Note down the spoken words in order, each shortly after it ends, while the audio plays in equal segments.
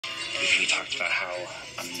We talked about how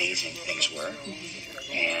amazing things were,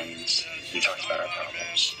 and we talked about our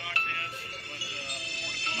problems.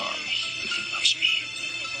 Mom, he loves me.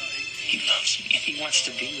 He loves me, and he wants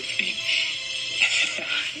to be with me.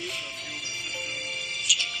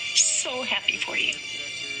 So happy for you.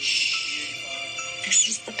 This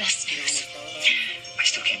is the best news. I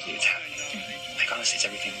still can't believe it's happening. Like, honestly, it's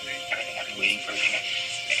everything I've been waiting for.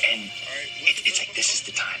 And it's like, this is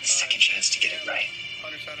the time, the second chance to get it right.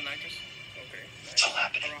 It's all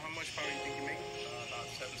happening. How much power do you think you make? About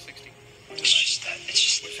 760. It's just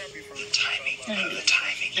the timing. The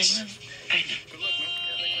timing. I know. Good luck, man.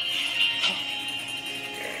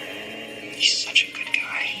 He's such a good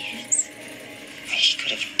guy. He is. He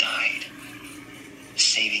could have died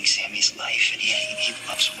saving Sammy's life, and he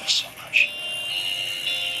loves Will so much.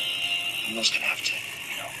 And Will's gonna have to,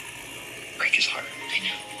 break his heart. I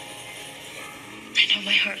know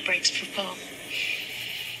my heart breaks for Paul.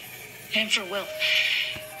 And for Will.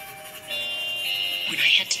 When I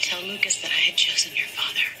had to tell Lucas that I had chosen your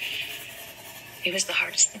father, it was the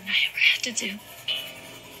hardest thing I ever had to do.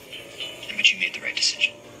 But you made the right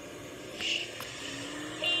decision.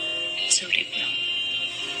 So did Will.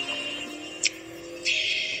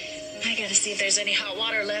 I gotta see if there's any hot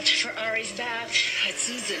water left for Ari's bath.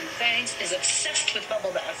 Susan Banks is obsessed with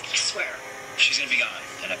bubble baths, I swear. She's gonna be gone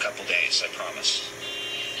in a couple days, I promise.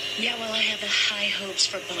 Yeah, well, I have the high hopes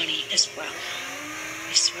for Bonnie as well.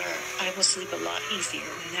 I swear, I will sleep a lot easier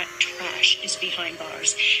when that trash is behind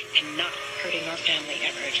bars and not hurting our family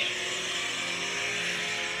ever again.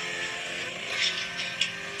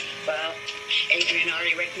 Well, Adrian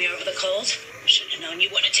already raked me over the coals. Should have known you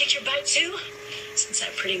wouldn't take your bite too, since I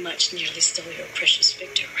pretty much nearly stole your precious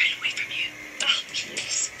Victor right away from you. Oh,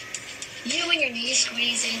 please. You and your knee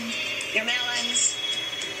squeezing, your melons.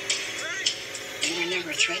 You were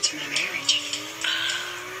never a threat to my marriage.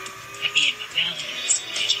 I mean, my melons,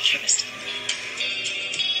 did you trust?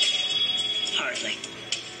 Hardly.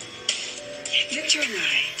 Victor and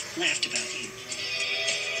I laughed about you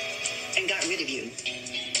and got rid of you.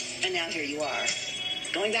 And now here you are,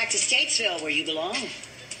 going back to Statesville where you belong.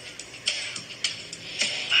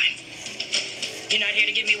 Fine. You're not here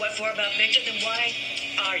to give me what for about Victor, then why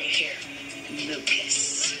are you here?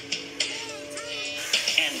 Lucas.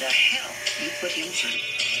 And the hell you put him through.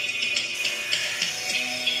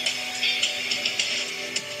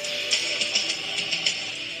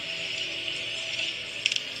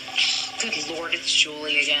 Good Lord, it's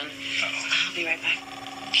Julie again. Uh-oh. I'll be right back.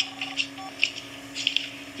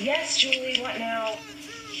 Yes, Julie, what now?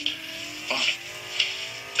 Well,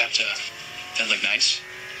 that look nice.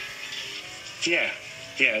 Yeah,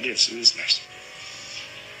 it is. It is nice.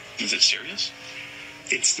 Is it serious?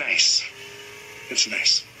 It's nice. It's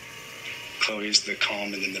nice. Chloe's the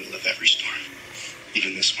calm in the middle of every storm.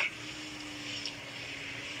 Even this one.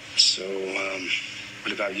 So,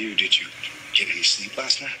 what about you? Did you get any sleep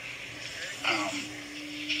last night?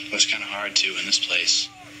 It was kind of hard to in this place.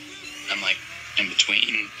 I'm like in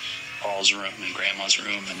between Paul's room and Grandma's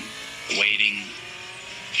room and waiting.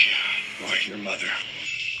 Yeah, boy, your mother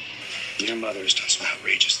has done some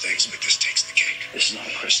outrageous things, but this takes the cake. This is not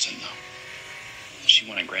Kristen, though. She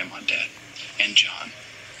wanted Grandma dead, and John.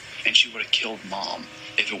 And she would have killed Mom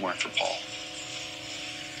if it weren't for Paul.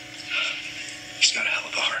 He's got a hell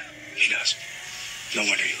of a heart. He does. No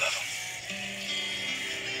wonder you love him.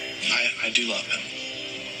 I do love him,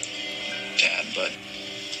 Dad, but...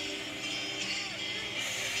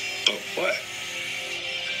 But what?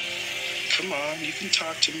 Come on, you can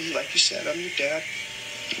talk to me. Like you said, I'm your dad.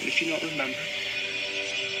 Even if you don't remember.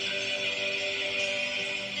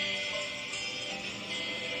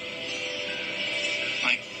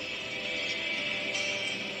 Like,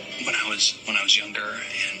 when I was younger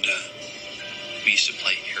and we used to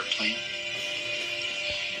play airplane.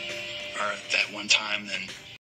 Or that one time then